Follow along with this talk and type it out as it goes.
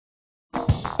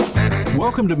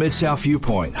Welcome to Mid-South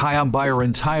Viewpoint. Hi, I'm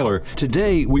Byron Tyler.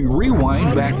 Today, we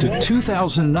rewind back to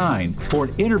 2009 for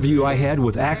an interview I had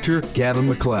with actor Gavin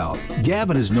MacLeod.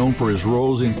 Gavin is known for his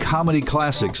roles in comedy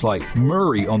classics like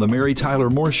Murray on The Mary Tyler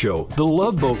Moore Show, The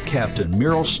Love Boat Captain,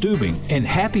 Meryl Stubing, and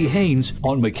Happy Haynes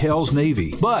on McHale's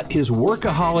Navy. But his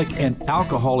workaholic and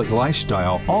alcoholic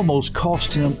lifestyle almost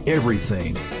cost him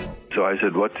everything. So I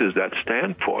said, what does that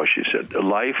stand for? She said,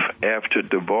 life after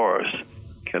divorce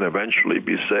can eventually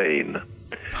be sane.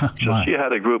 So she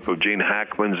had a group of Gene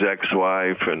Hackman's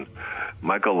ex-wife and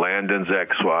Michael Landon's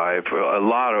ex-wife, a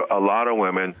lot of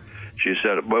women. She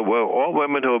said, well, all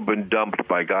women who have been dumped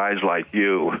by guys like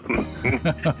you.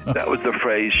 That was the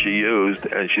phrase she used.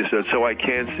 And she said, so I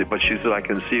can't see, but she said, I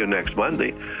can see you next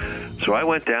Monday. So I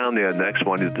went down there next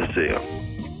Monday to see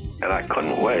her. And I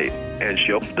couldn't wait. And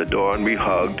she opened the door and we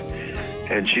hugged.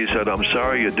 And she said, I'm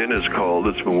sorry your dinner's cold.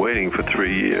 It's been waiting for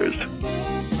 3 years.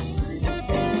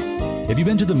 Have you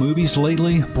been to the movies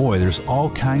lately? Boy, there's all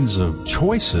kinds of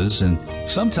choices, and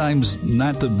sometimes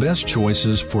not the best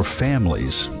choices for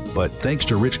families. But thanks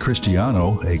to Rich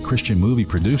Cristiano, a Christian movie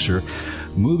producer,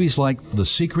 movies like The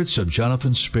Secrets of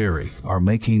Jonathan Sperry are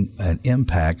making an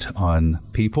impact on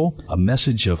people. A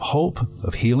message of hope,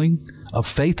 of healing, of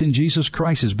faith in Jesus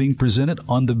Christ is being presented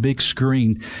on the big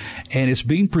screen, and it's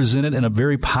being presented in a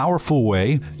very powerful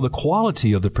way. The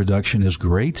quality of the production is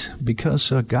great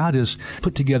because God has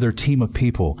put together a team of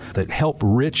people that help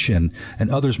Rich and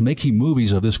others making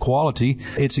movies of this quality.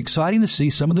 It's exciting to see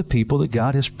some of the people that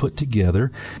God has put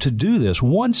together to do this.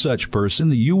 One such person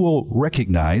that you will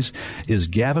recognize is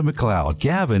Gavin MacLeod.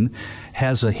 Gavin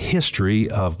has a history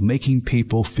of making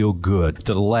people feel good,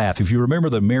 to laugh. If you remember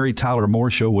the Mary Tyler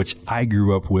Moore Show, which I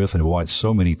grew up with and watched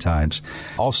so many times,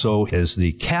 also as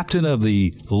the captain of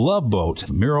the Love Boat,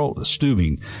 Meryl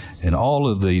Stubing, and all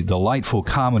of the delightful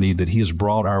comedy that he has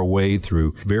brought our way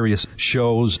through various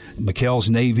shows, McHale's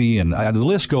Navy, and the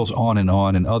list goes on,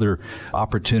 and other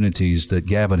opportunities that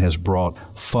Gavin has brought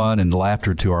fun and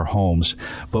laughter to our homes.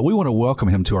 But we want to welcome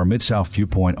him to our Mid-South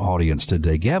Viewpoint audience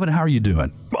today. Gavin, how are you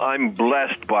doing? I'm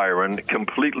blessed, Byron,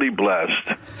 completely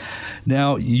blessed.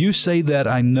 Now, you say that,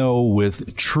 I know,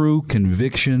 with true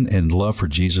conviction and love for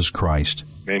Jesus Christ.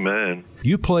 Amen.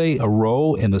 You play a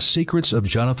role in The Secrets of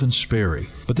Jonathan Sperry,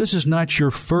 but this is not your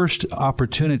first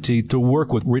opportunity to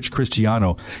work with Rich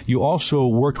Cristiano. You also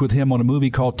worked with him on a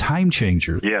movie called Time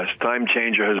Changer. Yes, Time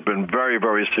Changer has been very,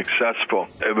 very successful.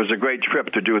 It was a great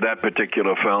trip to do that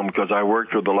particular film because I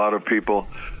worked with a lot of people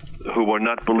who were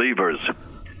not believers.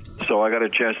 So I got a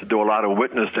chance to do a lot of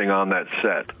witnessing on that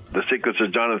set. The Secrets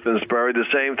of Jonathan Sperry, the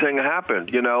same thing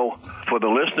happened. You know, for the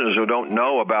listeners who don't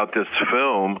know about this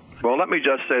film, well, let me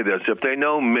just say this. If they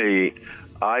know me,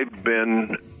 I've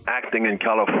been acting in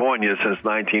California since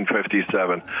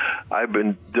 1957. I've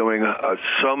been doing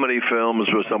so many films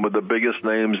with some of the biggest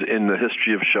names in the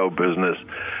history of show business.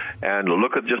 And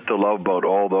look at just The Love Boat,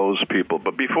 all those people.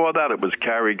 But before that, it was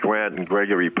Cary Grant and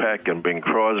Gregory Peck and Bing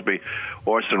Crosby,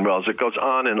 Orson Welles. It goes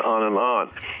on and on and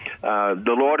on.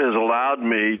 The Lord has allowed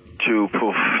me to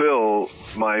fulfill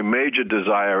my major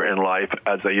desire in life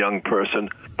as a young person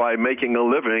by making a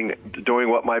living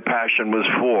doing what my passion was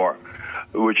for,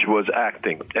 which was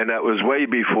acting. And that was way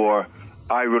before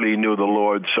I really knew the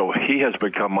Lord, so He has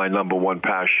become my number one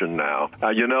passion now.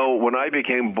 You know, when I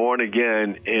became born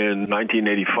again in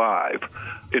 1985,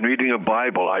 in reading the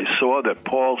Bible, I saw that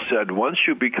Paul said, once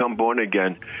you become born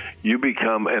again, you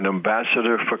become an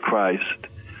ambassador for Christ.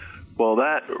 Well,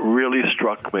 that really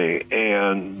struck me,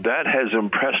 and that has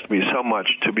impressed me so much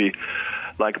to be,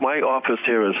 like, my office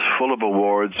here is full of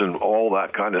awards and all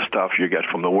that kind of stuff you get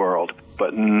from the world,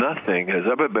 but nothing has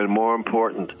ever been more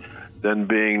important than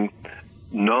being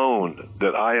known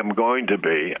that I am going to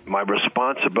be. My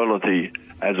responsibility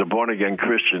as a born-again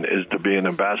Christian is to be an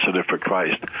ambassador for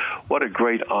Christ. What a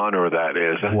great honor that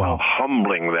is, and wow, how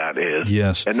humbling that is.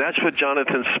 Yes. And that's what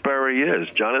Jonathan Sperry is.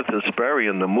 Jonathan Sperry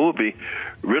in the movie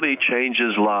really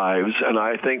changes lives, and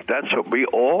I think that's what we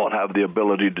all have the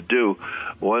ability to do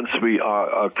once we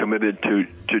are committed to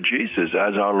Jesus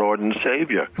as our Lord and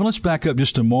Savior. Well, let's back up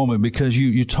just a moment, because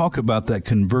you talk about that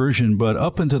conversion, but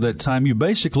up until that time, you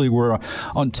basically were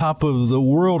on top of the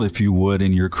world, if you would,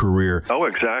 in your career. Oh,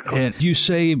 exactly. And you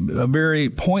say very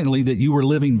pointedly that you were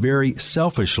living very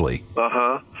selfishly.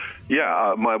 Uh-huh.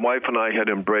 Yeah, my wife and I had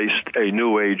embraced a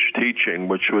New Age teaching,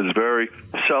 which was very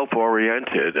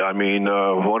self-oriented. I mean,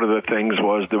 one of the things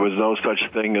was there was no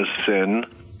such thing as sin,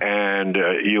 and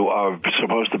you are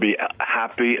supposed to be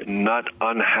happy, not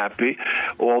unhappy.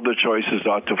 All the choices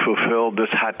are to fulfill this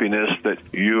happiness that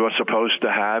you are supposed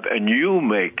to have, and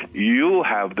you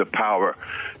have the power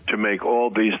to make all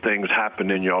these things happen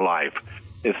in your life.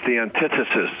 It's the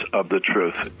antithesis of the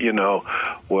truth, you know,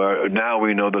 where now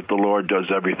we know that the Lord does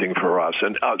everything for us.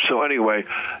 And so anyway,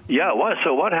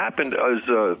 so what happened is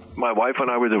my wife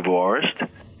and I were divorced,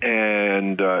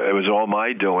 and it was all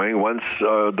my doing. Once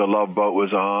the Love Boat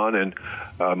was on, and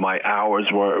my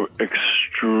hours were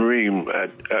extreme.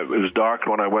 It was dark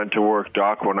when I went to work,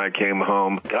 dark when I came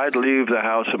home. I'd leave the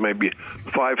house at maybe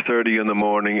 5:30 in the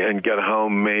morning and get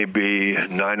home maybe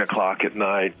 9 o'clock at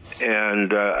night.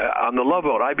 And on the Love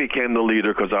Boat, I became the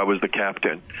leader because I was the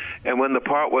captain. And when the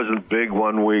part wasn't big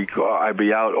one week, I'd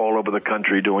be out all over the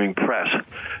country doing press.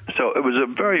 So it was a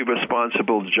very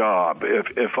responsible job.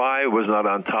 If I was not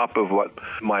on top of what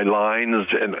my lines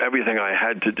and everything I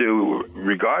had to do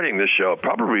regarding the show,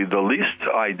 probably the least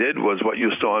I did was what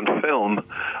you saw on film.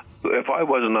 If I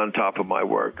wasn't on top of my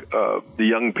work, the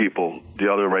young people,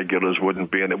 the other regulars,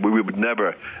 wouldn't be in it. We would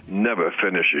never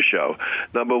finish a show.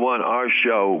 Number one, our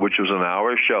show, which was an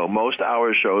hour show, most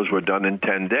hour shows were done in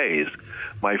 10 days.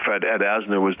 My friend Ed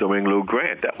Asner was doing Lou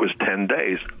Grant. That was 10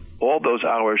 days. All those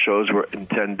hour shows were in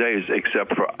 10 days,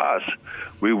 except for us.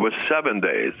 We were 7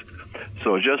 days.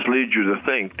 So it just leads you to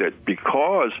think that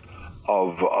because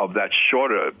of that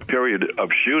shorter period of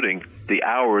shooting, the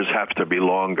hours have to be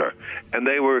longer. And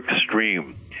they were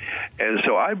extreme. And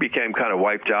so I became kind of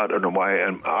wiped out in a way,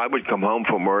 and I would come home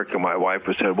from work, and my wife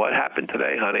would say, "What happened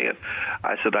today, honey?" And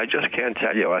I said, "I just can't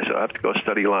tell you." I said, "I have to go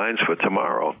study lines for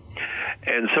tomorrow."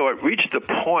 And so it reached the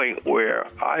point where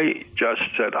I just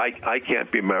said, I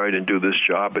can't be married and do this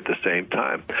job at the same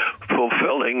time,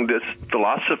 fulfilling this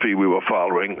philosophy we were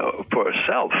following for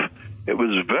self. It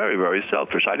was very, very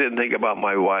selfish. I didn't think about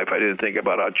my wife. I didn't think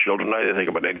about our children. I didn't think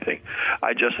about anything.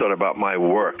 I just thought about my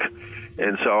work.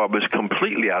 And so I was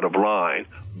completely out of line.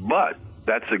 But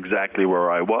that's exactly where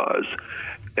I was.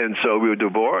 And so we were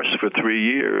divorced for 3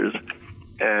 years.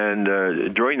 And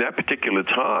during that particular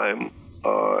time,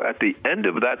 at the end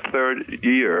of that third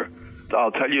year,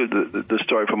 I'll tell you the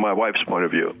story from my wife's point of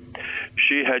view.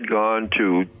 She had gone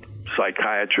to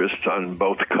psychiatrists on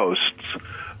both coasts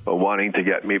wanting to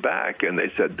get me back, and they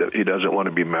said that he doesn't want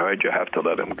to be married, you have to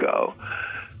let him go.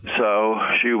 So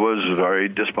she was very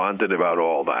despondent about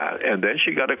all that. And then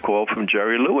she got a call from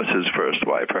Jerry Lewis's first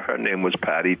wife. Her name was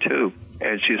Patty, too.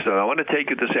 And she said, "I want to take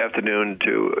you this afternoon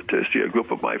to see a group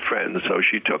of my friends." So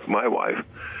she took my wife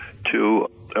to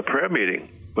a prayer meeting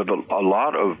with a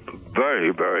lot of very,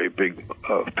 very big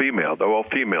female. They're all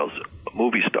females,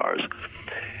 movie stars.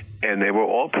 And they were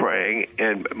all praying,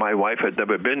 and my wife had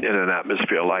never been in an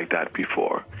atmosphere like that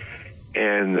before.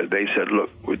 And they said, "Look,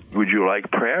 would you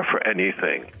like prayer for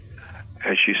anything?"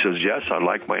 And she says, "Yes, I'd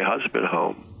like my husband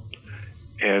home."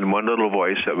 And one little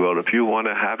voice said, "Well, if you want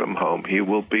to have him home, he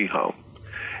will be home."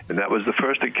 And that was the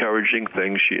first encouraging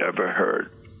thing she ever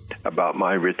heard about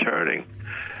my returning.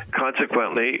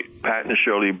 Consequently, Pat and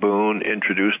Shirley Boone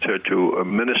introduced her to a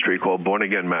ministry called Born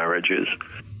Again Marriages.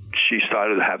 She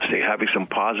started having some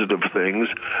positive things.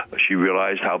 She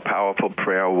realized how powerful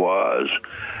prayer was.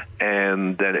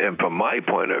 And from my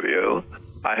point of view,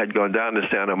 I had gone down to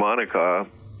Santa Monica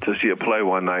to see a play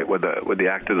one night with the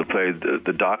actor that played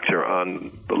the doctor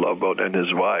on The Love Boat and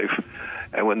his wife.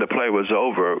 And when the play was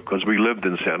over, because we lived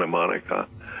in Santa Monica,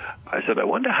 I said, "I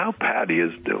wonder how Patty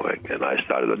is doing." And I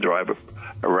started to drive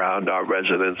around our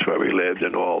residence where we lived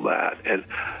and all that. And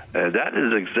that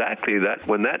is exactly that.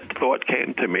 When that thought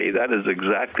came to me, that is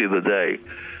exactly the day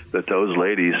that those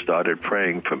ladies started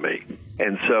praying for me.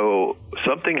 And so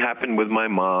something happened with my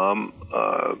mom.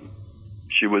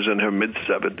 She was in her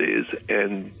mid-70s,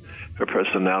 and her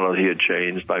personality had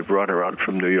changed. I brought her out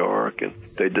from New York, and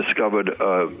they discovered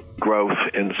a growth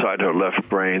inside her left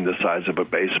brain the size of a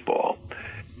baseball.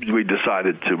 We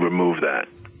decided to remove that.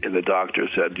 And the doctor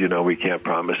said, "We can't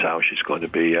promise how she's going to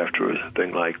be after a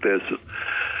thing like this."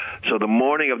 So the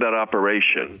morning of that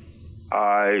operation,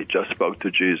 I just spoke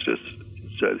to Jesus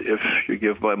and said, "If you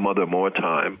give my mother more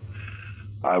time,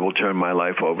 I will turn my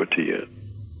life over to you.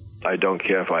 I don't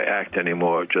care if I act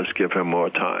anymore, just give her more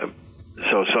time."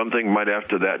 So something right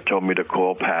after that told me to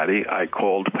call Patty. I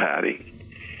called Patty,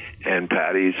 and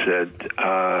Patty said,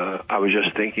 "I was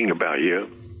just thinking about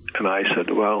you." And I said,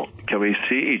 "Well, can we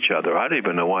see each other? I don't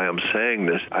even know why I'm saying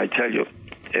this, I tell you."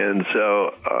 And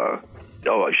so,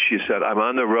 she said, "I'm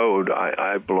on the road.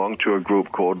 I belong to a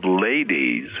group called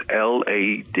Ladies,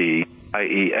 Ladies.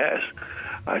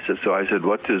 I said,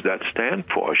 "What does that stand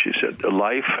for?" She said,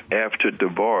 "Life after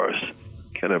divorce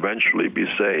can eventually be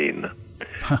sane."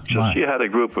 So she had a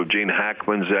group of Gene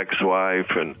Hackman's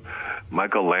ex-wife and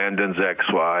Michael Landon's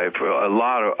ex-wife, a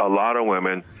lot of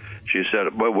women. She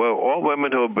said, well, all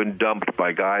women who have been dumped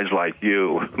by guys like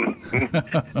you.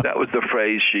 That was the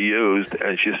phrase she used.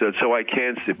 And she said, so I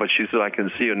can't see, but she said, I can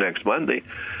see you next Monday.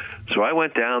 So I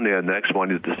went down there next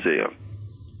Monday to see her,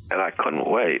 and I couldn't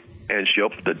wait. And she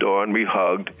opened the door, and we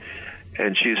hugged.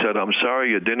 And she said, I'm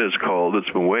sorry your dinner's cold. It's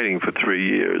been waiting for 3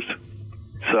 years.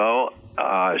 So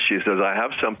she says, I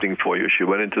have something for you. She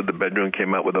went into the bedroom,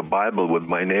 came out with a Bible with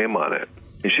my name on it.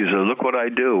 And she said, look what I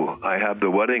do. I have the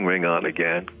wedding ring on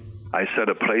again. I set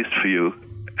a place for you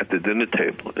at the dinner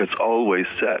table. It's always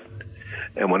set.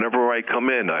 And whenever I come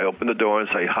in, I open the door and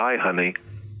say, hi, honey,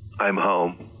 I'm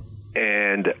home.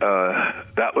 And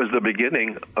that was the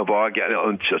beginning of our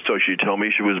getting. So she told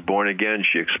me she was born again.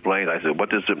 She explained. I said, what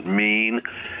does it mean?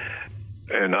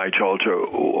 And I told her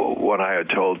what I had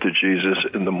told to Jesus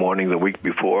in the morning the week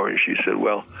before. And she said,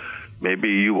 well, maybe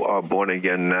you are born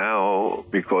again now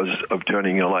because of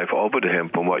turning your life over to him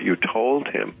from what you told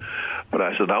him. But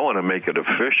I said, I want to make it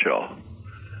official.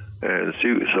 And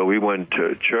so we went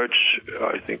to church,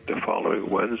 I think the following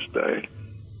Wednesday,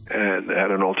 and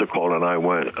had an altar call, and I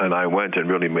went and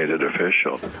really made it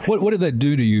official. What did that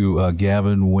do to you,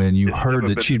 Gavin, when you heard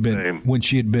that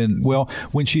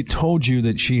when she told you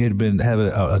that she had been have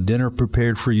a dinner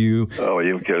prepared for you? Oh, are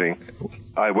you kidding?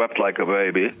 I wept like a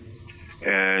baby,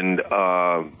 and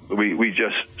we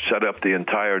just sat up the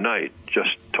entire night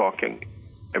just talking,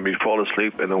 and we'd fall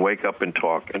asleep and then wake up and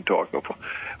talk. It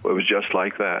was just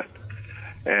like that.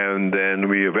 And then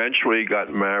we eventually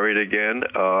got married again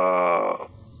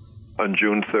on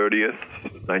June 30th,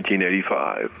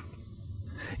 1985.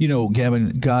 You know,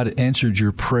 Gavin, God answered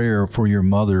your prayer for your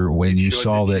mother when you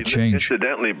saw that change.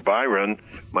 Incidentally, Byron,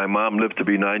 my mom lived to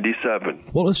be 97.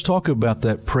 Well, let's talk about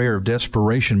that prayer of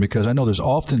desperation, because I know there's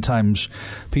oftentimes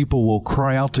people will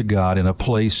cry out to God in a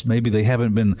place maybe they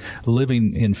haven't been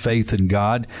living in faith in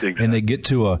God, exactly. And they get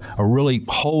to a really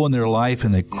hole in their life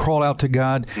and they crawl out to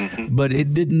God, but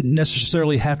it didn't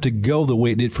necessarily have to go the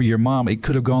way it did for your mom. It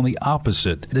could have gone the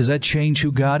opposite. Does that change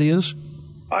who God is?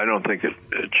 I don't think it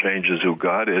changes who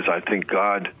God is. I think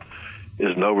God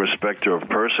is no respecter of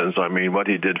persons. I mean, what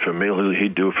he did for me,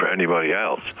 he'd do for anybody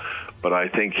else. But I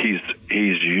think he's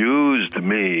used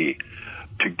me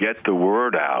to get the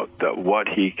word out that what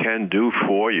he can do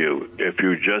for you if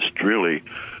you just really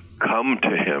come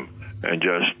to him and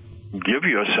just give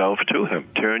yourself to him,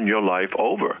 turn your life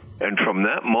over. And from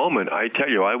that moment, I tell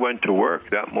you, I went to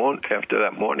work after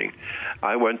that morning.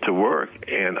 I went to work,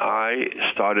 and I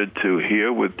started to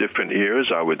hear with different ears.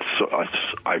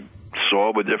 I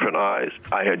saw with different eyes.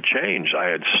 I had changed. I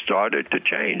had started to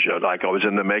change. Like I was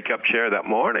in the makeup chair that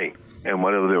morning, and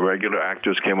one of the regular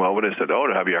actors came over and said, oh,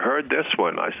 have you heard this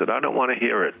one? I said, I don't want to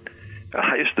hear it.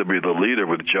 I used to be the leader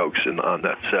with jokes on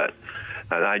that set,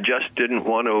 and I just didn't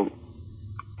want to.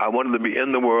 I wanted to be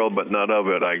in the world, but not of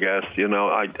it, I guess. You know,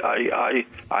 I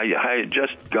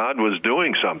just, God was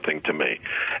doing something to me.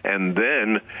 And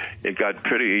then it got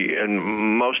pretty, and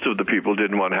most of the people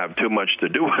didn't want to have too much to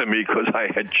do with me because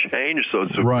I had changed so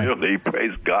severely. Right.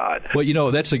 Praise God. Well, you know,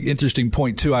 that's an interesting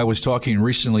point, too. I was talking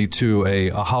recently to a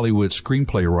Hollywood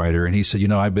screenplay writer, and he said, you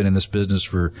know, I've been in this business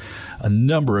for a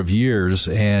number of years,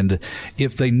 and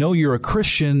if they know you're a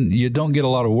Christian, you don't get a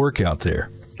lot of work out there.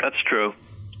 That's true.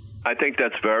 I think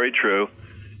that's very true.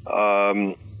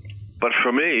 But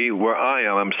for me, where I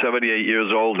am, I'm 78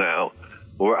 years old now,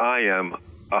 where I am,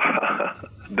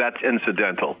 that's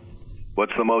incidental.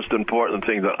 What's the most important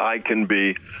thing? That I can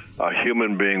be a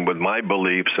human being with my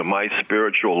beliefs and my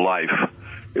spiritual life,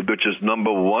 which is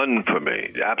number one for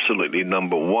me, absolutely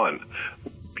number one.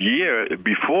 Year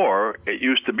before, it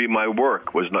used to be my work,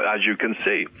 as you can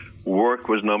see, work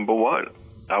was number one.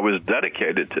 I was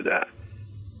dedicated to that.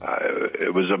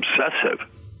 It was obsessive.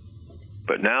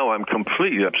 But now I'm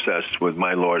completely obsessed with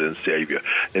my Lord and Savior,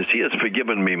 as he has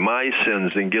forgiven me my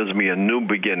sins and gives me a new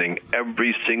beginning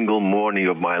every single morning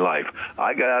of my life.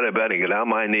 I get out of bed and get on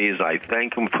my knees. I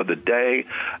thank him for the day.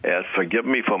 I ask, forgive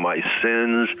me for my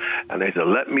sins. And I say,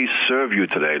 let me serve you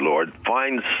today, Lord.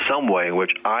 Find some way in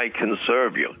which I can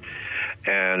serve you.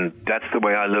 And that's the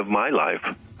way I live my life.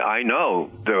 I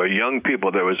know there are young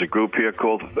people. There was a group here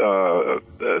called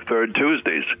Third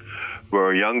Tuesdays,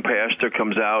 where a young pastor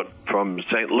comes out from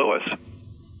St. Louis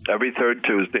every third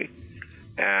Tuesday.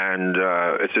 And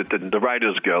it's at the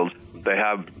Writers Guild. They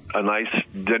have a nice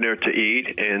dinner to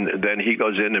eat, and then he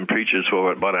goes in and preaches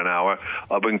for about an hour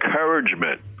of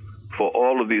encouragement for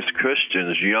all of these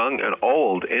Christians, young and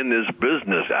old, in this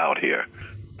business out here.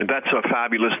 And that's a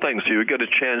fabulous thing. So you get a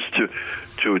chance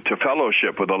to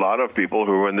fellowship with a lot of people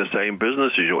who are in the same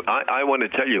business as you. I want to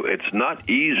tell you, it's not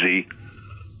easy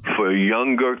for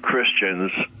younger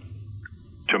Christians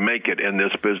to make it in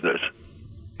this business.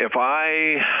 If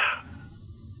I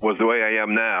was the way I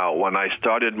am now when I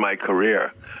started my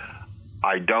career,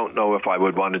 I don't know if I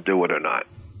would want to do it or not.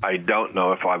 I don't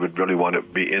know if I would really want to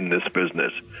be in this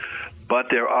business. But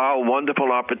there are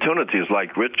wonderful opportunities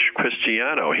like Rich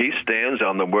Cristiano. He stands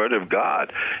on the Word of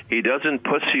God. He doesn't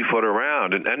pussyfoot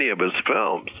around in any of his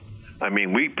films. I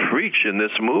mean, we preach in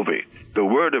this movie. The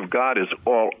Word of God is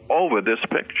all over this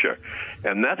picture.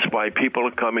 And that's why people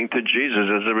are coming to Jesus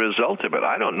as a result of it.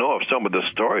 I don't know if some of the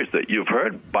stories that you've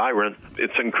heard, Byron,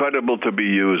 it's incredible to be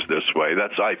used this way.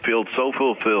 I feel so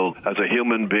fulfilled as a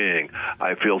human being.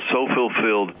 I feel so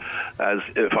fulfilled as,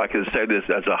 if I could say this,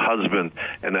 as a husband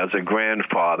and as a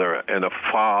grandfather and a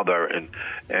father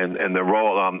and the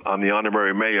role, I'm the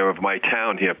honorary mayor of my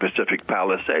town here, Pacific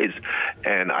Palisades.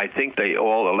 And I think they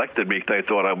all elected me. They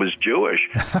thought I was Jewish.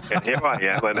 And here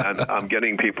I am, and I'm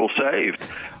getting people saved.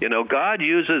 You know, God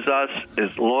uses us as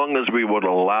long as we would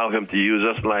allow him to use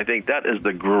us, and I think that is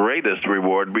the greatest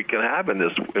reward we can have in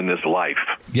this life.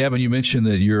 Gavin, you mentioned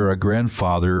that you're a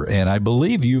grandfather, and I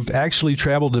believe you've actually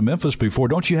traveled to Memphis before.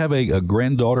 Don't you have a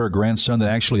granddaughter, a grandson that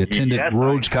actually attended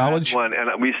Rhodes College? One, and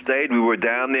we were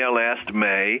down there last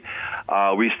May.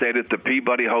 We stayed at the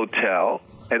Peabody Hotel.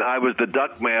 And I was the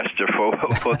duck master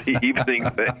for the evening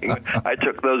thing. I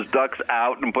took those ducks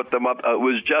out and put them up. It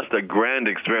was just a grand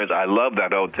experience. I love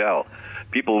that hotel.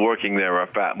 People working there are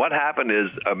fat. What happened is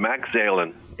Max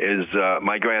Zalen is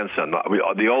my grandson,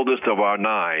 the oldest of our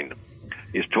 9.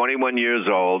 He's 21 years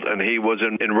old, and he was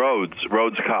in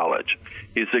Rhodes College.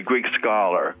 He's a Greek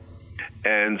scholar.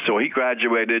 And so he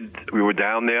graduated. We were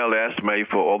down there last May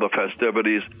for all the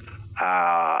festivities.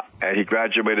 And he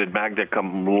graduated magna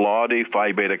cum laude,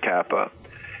 Phi Beta Kappa.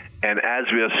 And as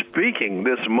we are speaking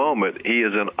this moment, he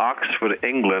is in Oxford,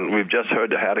 England. We've just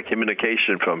had a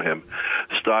communication from him,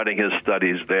 starting his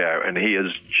studies there. And he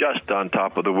is just on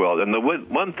top of the world. And the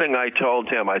one thing I told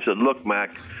him, I said, look,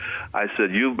 Mac, I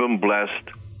said, you've been blessed.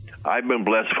 I've been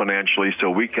blessed financially, so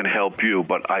we can help you.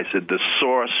 But I said, the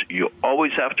source you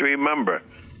always have to remember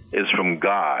is from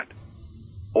God.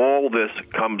 All this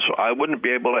comes, I wouldn't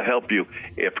be able to help you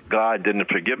if God didn't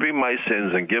forgive me my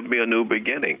sins and give me a new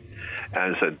beginning.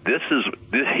 And I said,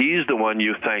 he's the one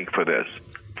you thank for this,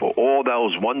 for all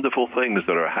those wonderful things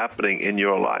that are happening in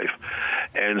your life.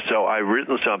 And so I've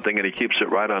written something, and he keeps it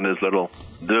right on his little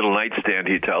nightstand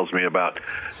he tells me about.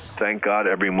 Thank God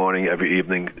every morning, every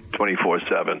evening,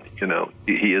 24/7. You know,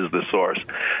 he is the source.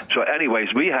 So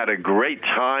anyways, we had a great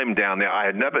time down there.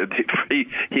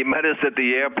 He met us at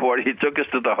the airport. He took us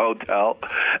to the hotel,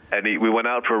 and we went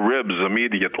out for ribs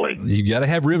immediately. You got to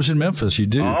have ribs in Memphis. You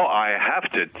do. Oh, I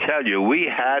have to tell you, we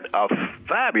had a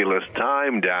fabulous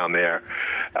time down there.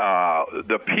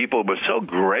 The people were so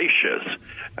gracious.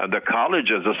 The college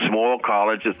is a small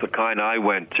college. It's the kind I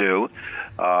went to.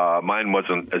 Mine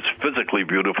wasn't as physically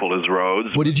beautiful as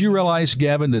Rhodes. Well, did you realize,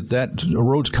 Gavin, that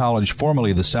Rhodes College,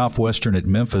 formerly the Southwestern at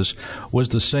Memphis, was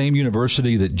the same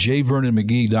university that J. Vernon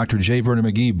McGee, Dr. J. Vernon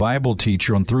McGee, Bible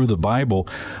teacher on Through the Bible,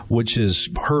 which is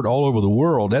heard all over the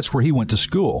world, that's where he went to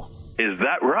school. Is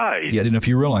that right? Yeah, I didn't know if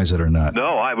you realize that or not.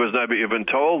 No, I was never even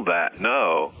told that,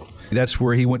 no. That's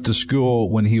where he went to school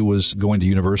when he was going to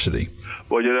university.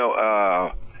 Well, you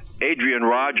know, Adrian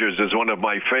Rogers is one of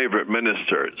my favorite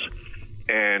ministers.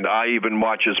 And I even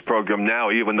watch his program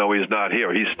now, even though he's not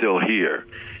here. He's still here.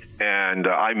 And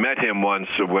I met him once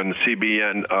when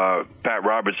CBN, Pat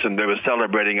Robertson, they were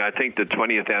celebrating, I think, the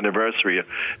 20th anniversary.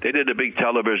 They did a big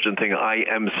television thing, I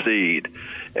emceed.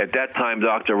 At that time,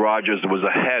 Dr. Rogers was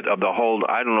the head of the whole,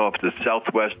 I don't know if the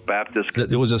Southwest Baptist.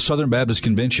 It was a Southern Baptist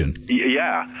Convention.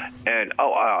 Yeah. And,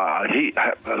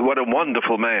 what a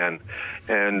wonderful man.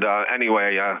 And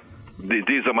anyway,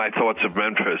 these are my thoughts of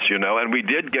Memphis, you know. And we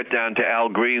did get down to Al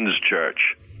Green's church.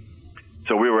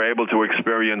 So we were able to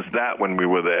experience that when we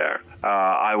were there.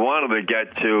 I wanted to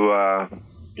get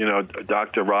to,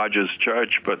 Dr. Rogers'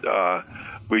 church, but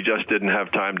we just didn't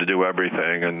have time to do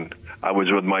everything. And I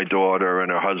was with my daughter and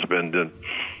her husband and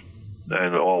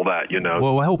all that, you know.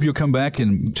 Well, I hope you'll come back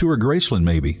and tour Graceland,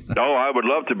 maybe. Oh, I would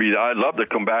love to be. I'd love to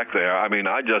come back there. I mean,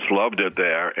 I just loved it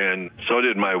there, and so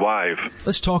did my wife.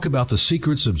 Let's talk about the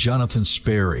secrets of Jonathan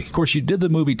Sperry. Of course, you did the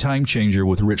movie Time Changer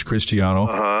with Rich Cristiano.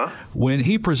 Uh-huh. When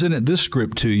he presented this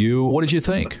script to you, what did you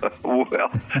think? Well,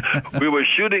 we were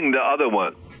shooting the other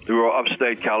one. We were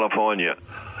upstate California.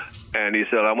 And he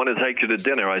said, I want to take you to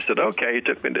dinner. I said, okay. He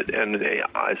took me to dinner. And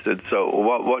I said, so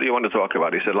what do you want to talk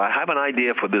about? He said, I have an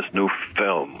idea for this new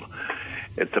film.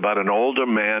 It's about an older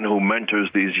man who mentors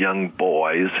these young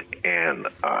boys. And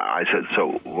I said,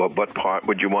 so what part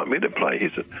would you want me to play? He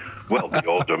said, well, the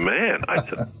older man. I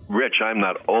said, Rich, I'm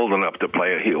not old enough to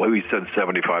play it. He said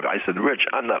 75. I said, Rich,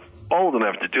 I'm not old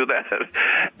enough to do that.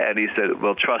 And he said,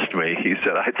 well, trust me. He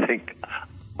said, I think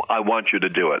I want you to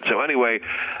do it. So anyway,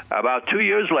 about 2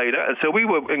 years later, and so we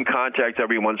were in contact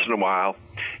every once in a while,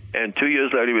 and 2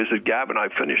 years later he said, Gavin, I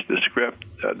finished the script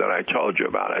that I told you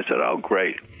about. I said, oh,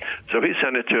 great. So he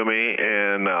sent it to me,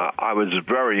 and I was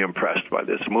very impressed by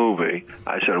this movie.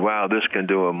 I said, wow, this can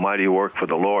do a mighty work for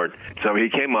the Lord. So he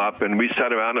came up, and we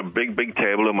sat around a big, big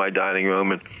table in my dining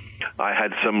room, and I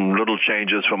had some little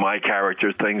changes for my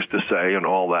character, things to say, and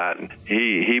all that. And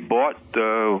he bought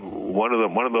one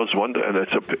of those and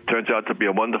it turns out to be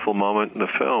a wonderful moment in the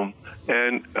film.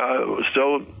 And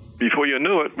so before you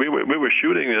knew it, we were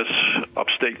shooting this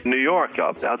upstate New York,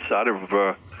 outside of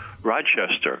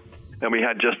Rochester. And we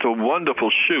had just a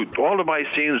wonderful shoot. All of my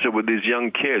scenes are with these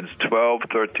young kids, 12,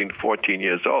 13, 14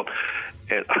 years old.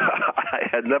 And I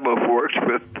had never worked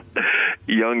with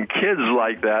young kids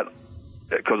like that,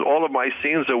 because all of my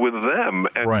scenes are with them.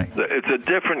 And right. It's a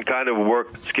different kind of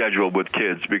work schedule with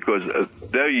kids because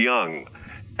they're young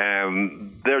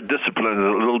and their discipline is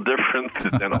a little different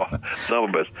than some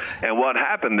of us. And what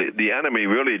happened, the enemy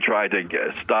really tried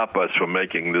to stop us from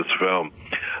making this film.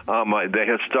 They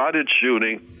had started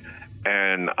shooting,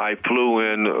 and I flew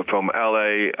in from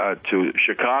L.A. To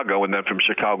Chicago, and then from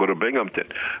Chicago to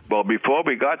Binghamton. Well, before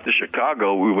we got to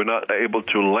Chicago, we were not able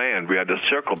to land. We had to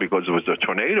circle because there was a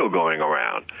tornado going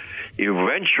around.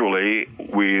 Eventually,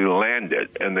 we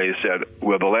landed, and they said,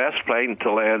 we're the last plane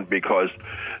to land because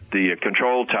the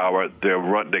control tower,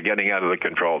 they're getting out of the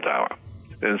control tower.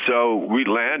 And so we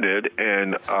landed,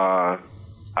 and I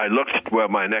looked where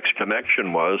my next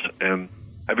connection was, and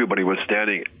everybody was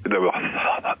standing. There were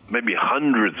maybe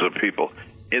hundreds of people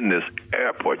in this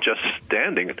airport just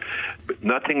standing. But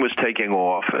nothing was taking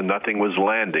off and nothing was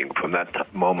landing from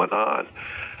that moment on.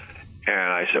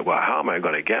 And I said, well, how am I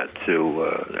going to get to...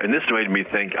 and this made me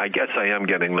think, I guess I am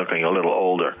looking a little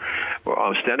older. Well, I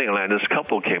was standing in line. This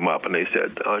couple came up and they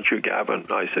said, aren't you Gavin?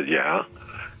 I said, yeah.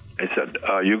 I said,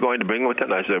 are you going to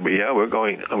Binghamton? I said, well, yeah, I'm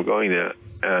going there.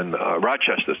 And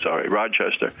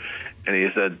Rochester. And he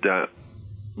said,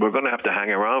 we're going to have to hang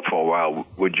around for a while.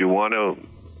 Would you want to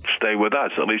stay with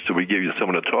us? At least we give you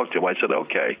someone to talk to. I said,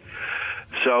 okay.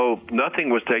 So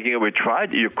nothing was taking it. We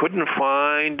tried. You couldn't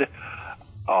find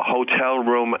a hotel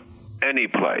room any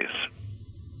place.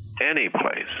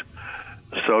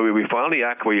 So we finally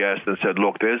acquiesced and said,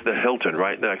 look, there's the Hilton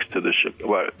right next to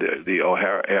the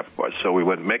O'Hare Airport. So we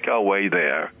went make our way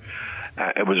there.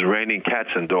 It was raining cats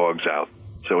and dogs out.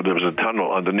 So there was a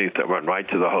tunnel underneath that went right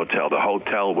to the hotel. The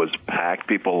hotel was packed.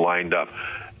 People lined up.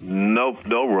 No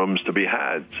rooms to be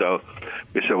had. So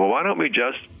we said, well, why don't we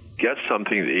just get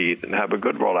something to eat and have a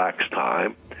good relaxed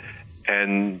time,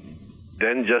 and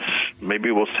then just maybe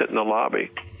we'll sit in the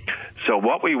lobby. So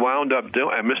what we wound up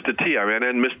doing, and Mr. T, I ran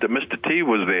in, Mr. T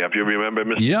was there, if you remember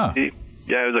Mr. Yeah. T.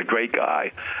 Yeah, he was a great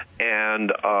guy.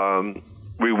 And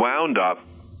we wound up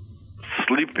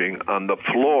sleeping on the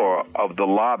floor of the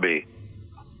lobby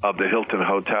of the Hilton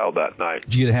Hotel that night.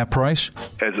 Did you get a half price?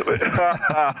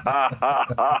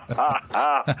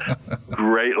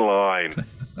 Great line.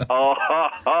 Oh,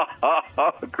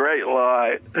 great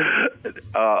line.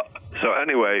 So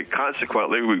anyway,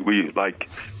 consequently, we like,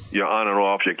 you're on and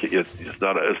off. It's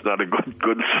not a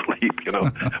good sleep, you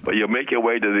know. But you make your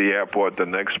way to the airport the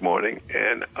next morning,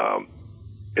 and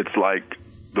it's like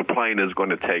the plane is going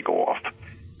to take off,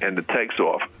 and it takes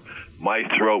off. My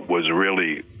throat was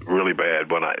really, really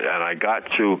bad when I got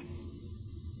to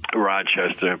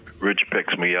Rochester. Rich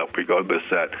picks me up. We go to the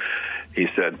set. He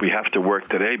said, we have to work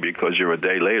today because you're a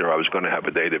day later. I was going to have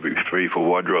a day to be free for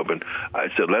wardrobe. And I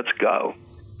said, let's go.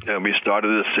 And we started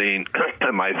the scene,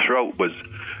 and my throat was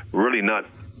really not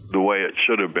the way it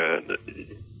should have been.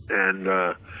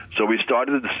 And so we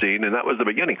started the scene, and that was the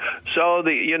beginning. So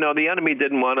the enemy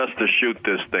didn't want us to shoot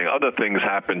this thing. Other things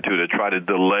happened to try to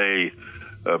delay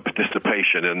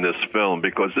participation in this film,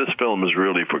 because this film is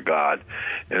really for God,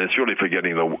 and it's really for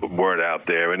getting the word out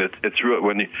there. And it's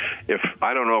really, if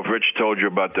I don't know if Rich told you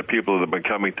about the people that have been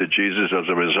coming to Jesus as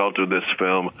a result of this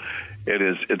film.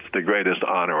 it's the greatest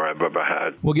honor I've ever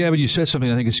had. Well, Gavin, you said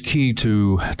something I think is key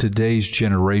to today's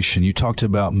generation. You talked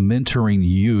about mentoring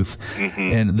youth,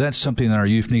 and that's something that our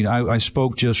youth need. I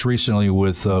spoke just recently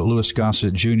with Louis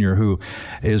Gossett Jr., who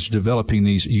is developing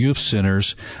these youth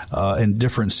centers in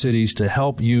different cities to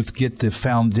help youth get the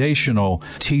foundational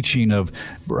teaching of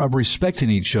respecting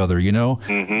each other,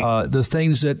 the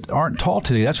things that aren't taught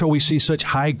today. That's why we see such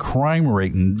high crime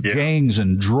rate and gangs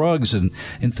and drugs and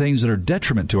things that are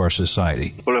detriment to our society.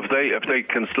 Well, if they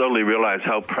can slowly realize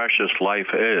how precious life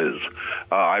is,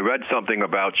 I read something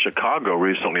about Chicago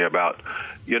recently about,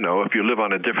 if you live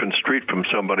on a different street from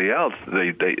somebody else,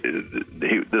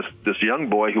 this young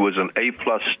boy who was an A+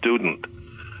 student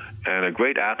and a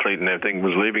great athlete and everything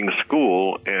was leaving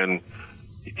school, and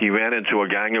he ran into a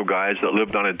gang of guys that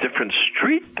lived on a different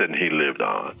street than he lived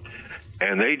on,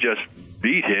 and they just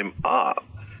beat him up.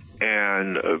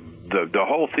 And the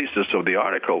whole thesis of the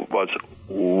article was,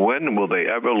 when will they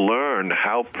ever learn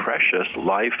how precious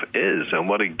life is and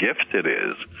what a gift it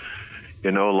is?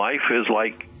 Life is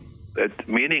it's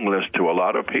meaningless to a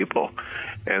lot of people,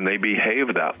 and they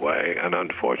behave that way. And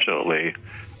unfortunately,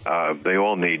 they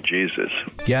all need Jesus.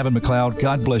 Gavin MacLeod,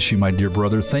 God bless you, my dear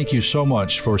brother. Thank you so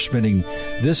much for spending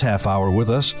this half hour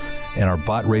with us and our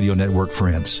Bott Radio Network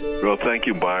friends. Well, thank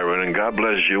you, Byron, and God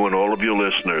bless you and all of your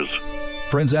listeners.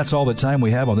 Friends, that's all the time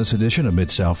we have on this edition of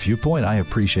Mid-South Viewpoint. I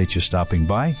appreciate you stopping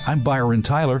by. I'm Byron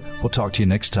Tyler. We'll talk to you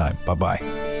next time. Bye-bye.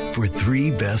 For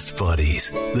three best buddies,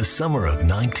 the summer of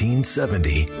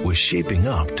 1970 was shaping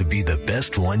up to be the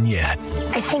best one yet.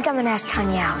 I think I'm going to ask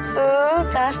Tanya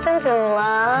out. Dustin's in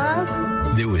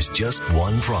love. There was just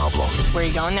one problem. Where are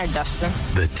you going there, Dustin?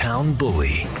 The town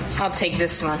bully. I'll take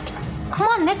this one. Come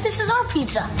on, Nick, this is our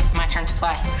pizza. It's my turn to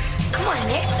play. Come on,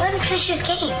 Nick, let him finish his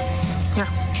game. Here.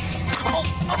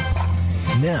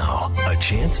 Now, a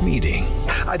chance meeting.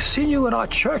 I've seen you in our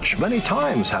church many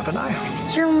times, haven't I?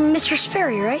 You're Mr.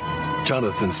 Sperry, right?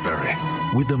 Jonathan Sperry.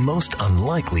 With the most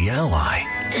unlikely ally.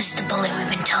 This is the bully we've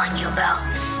been telling you about.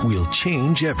 Will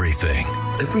change everything.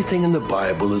 Everything in the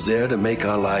Bible is there to make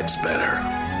our lives better.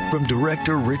 From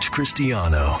director Rich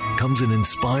Cristiano comes an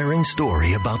inspiring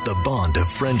story about the bond of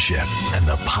friendship and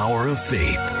the power of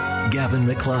faith. Gavin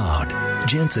MacLeod,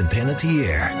 Jensen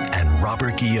Panettiere, and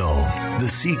Robert Guillaume. The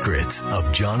Secrets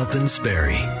of Jonathan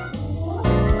Sperry.